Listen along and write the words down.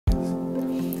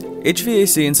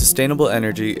HVAC in Sustainable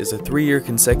Energy is a 3-year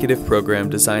consecutive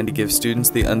program designed to give students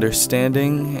the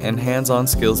understanding and hands-on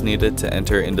skills needed to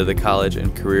enter into the college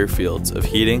and career fields of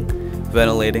heating,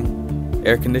 ventilating,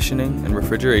 air conditioning and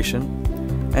refrigeration,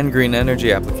 and green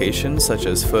energy applications such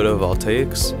as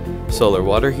photovoltaics, solar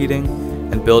water heating,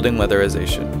 and building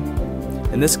weatherization.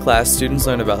 In this class, students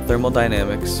learn about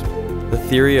thermodynamics, the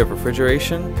theory of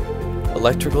refrigeration,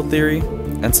 electrical theory,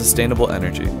 and sustainable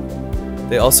energy.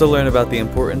 They also learn about the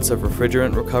importance of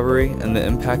refrigerant recovery and the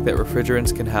impact that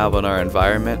refrigerants can have on our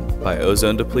environment by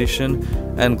ozone depletion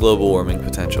and global warming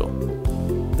potential.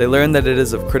 They learn that it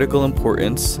is of critical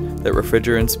importance that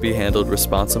refrigerants be handled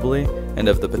responsibly and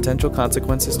of the potential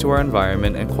consequences to our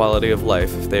environment and quality of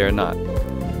life if they are not.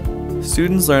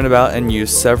 Students learn about and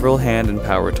use several hand and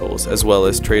power tools, as well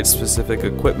as trade-specific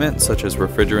equipment such as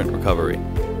refrigerant recovery.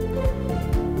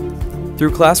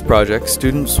 Through class projects,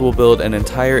 students will build an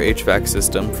entire HVAC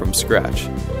system from scratch,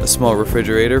 a small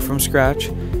refrigerator from scratch,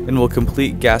 and will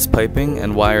complete gas piping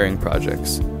and wiring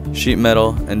projects, sheet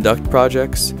metal and duct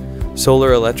projects,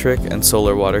 solar electric and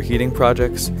solar water heating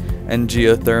projects, and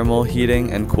geothermal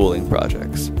heating and cooling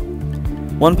projects.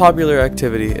 One popular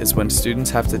activity is when students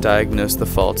have to diagnose the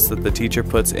faults that the teacher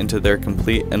puts into their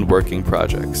complete and working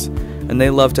projects, and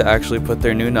they love to actually put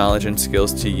their new knowledge and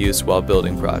skills to use while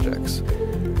building projects.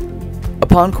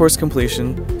 Upon course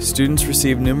completion, students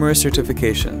receive numerous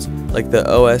certifications like the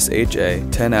OSHA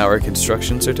 10-hour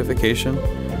construction certification,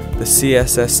 the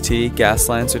CSST gas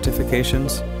line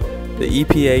certifications, the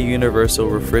EPA Universal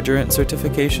Refrigerant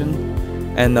certification,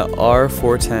 and the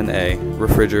R410A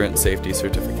Refrigerant Safety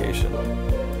certification.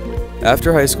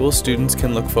 After high school, students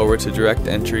can look forward to direct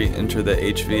entry into the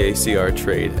HVAC-R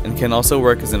trade and can also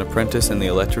work as an apprentice in the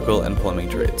electrical and plumbing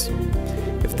trades.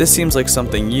 If this seems like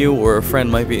something you or a friend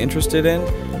might be interested in,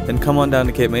 then come on down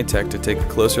to Cape May Tech to take a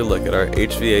closer look at our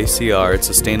HVAC-R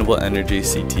Sustainable Energy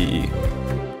CTE.